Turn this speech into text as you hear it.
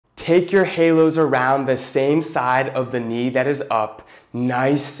Take your halos around the same side of the knee that is up,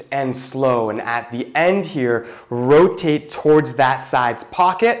 nice and slow. And at the end here, rotate towards that side's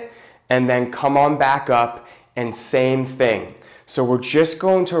pocket and then come on back up and same thing. So we're just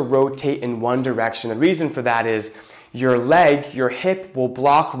going to rotate in one direction. The reason for that is your leg, your hip will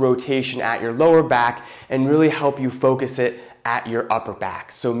block rotation at your lower back and really help you focus it at your upper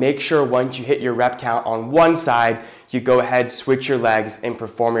back. So make sure once you hit your rep count on one side, you go ahead, switch your legs and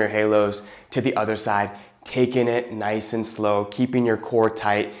perform your halos to the other side, taking it nice and slow, keeping your core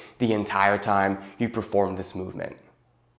tight the entire time you perform this movement.